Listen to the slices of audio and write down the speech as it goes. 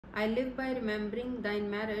I live by remembering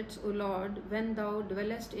thine merits, O Lord. When thou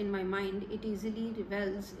dwellest in my mind, it easily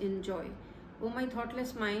revels in joy. O my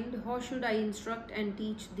thoughtless mind, how should I instruct and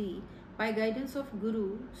teach thee? By guidance of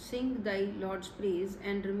Guru, sing thy Lord's praise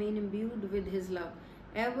and remain imbued with his love.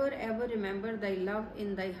 Ever, ever remember thy love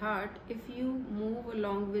in thy heart. If you move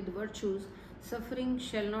along with virtues, suffering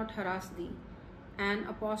shall not harass thee. An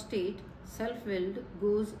apostate, self-willed,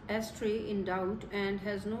 goes astray in doubt and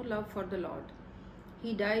has no love for the Lord.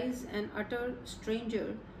 He dies an utter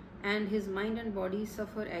stranger, and his mind and body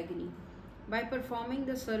suffer agony. By performing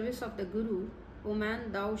the service of the Guru, O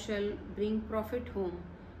man, thou shalt bring profit home.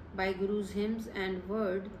 By Guru's hymns and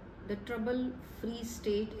word, the trouble-free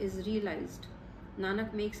state is realized.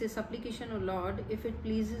 Nanak makes a supplication, O Lord, if it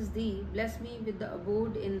pleases thee, bless me with the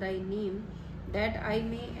abode in thy name, that I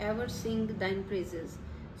may ever sing thine praises.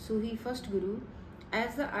 Suhi First Guru.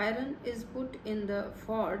 As the iron is put in the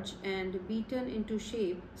forge and beaten into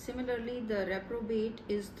shape, similarly the reprobate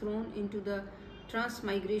is thrown into the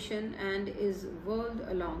transmigration and is whirled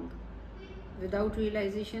along. Without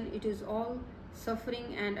realization, it is all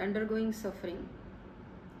suffering and undergoing suffering.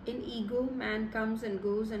 In ego, man comes and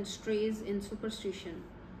goes and strays in superstition.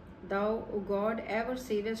 Thou, O God, ever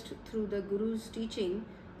savest through the Guru's teaching,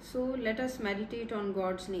 so let us meditate on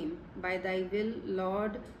God's name. By thy will,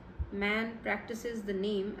 Lord, man practices the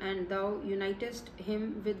name, and thou unitest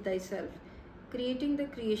him with thyself. Creating the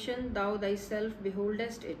creation, thou thyself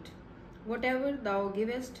beholdest it. Whatever thou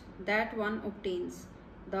givest, that one obtains.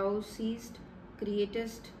 Thou seest,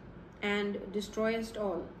 createst, and destroyest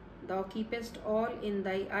all. Thou keepest all in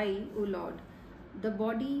thy eye, O Lord. The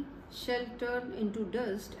body shall turn into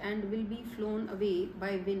dust and will be flown away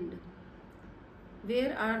by wind.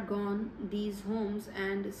 Where are gone these homes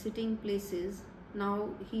and sitting places? Now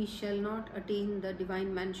he shall not attain the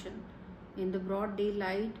divine mansion. In the broad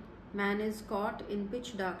daylight, man is caught in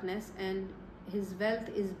pitch darkness and his wealth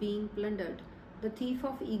is being plundered. The thief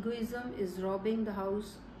of egoism is robbing the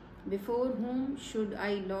house. Before whom should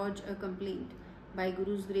I lodge a complaint? By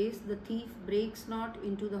Guru's grace, the thief breaks not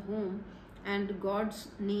into the home, and God's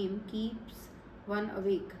name keeps one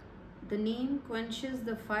awake. The name quenches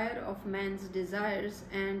the fire of man's desires,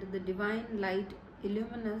 and the divine light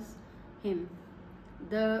illumines him.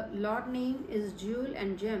 The Lord name is jewel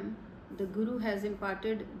and gem. The Guru has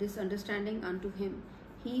imparted this understanding unto him.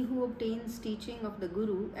 He who obtains teaching of the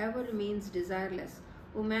Guru ever remains desireless.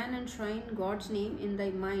 O man, enshrine God's name in thy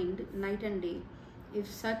mind night and day. If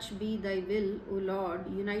such be thy will, O Lord,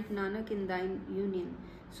 unite Nanak in thine union.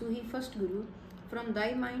 Suhi First Guru. From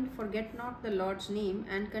thy mind forget not the Lord's name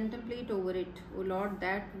and contemplate over it. O Lord,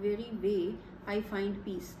 that very way I find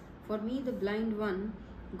peace. For me, the blind one,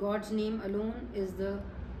 God's name alone is the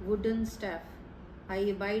wooden staff. I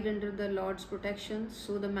abide under the Lord's protection,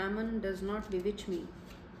 so the mammon does not bewitch me.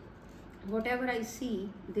 Whatever I see,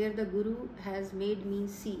 there the Guru has made me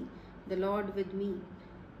see, the Lord with me.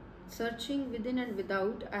 Searching within and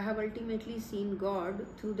without, I have ultimately seen God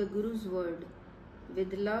through the Guru's word.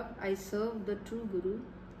 With love I serve the true Guru,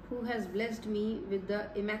 who has blessed me with the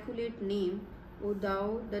immaculate name, O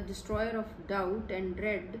thou, the destroyer of doubt and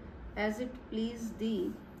dread. As it please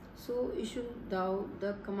thee, so issue thou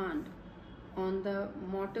the command. On the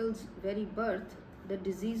mortal's very birth, the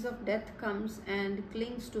disease of death comes and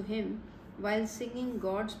clings to him. While singing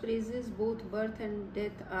God's praises, both birth and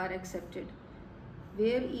death are accepted.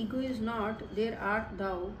 Where ego is not, there art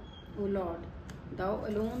thou, O Lord. Thou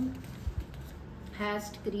alone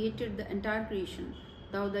hast created the entire creation.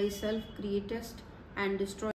 Thou thyself createst and destroyest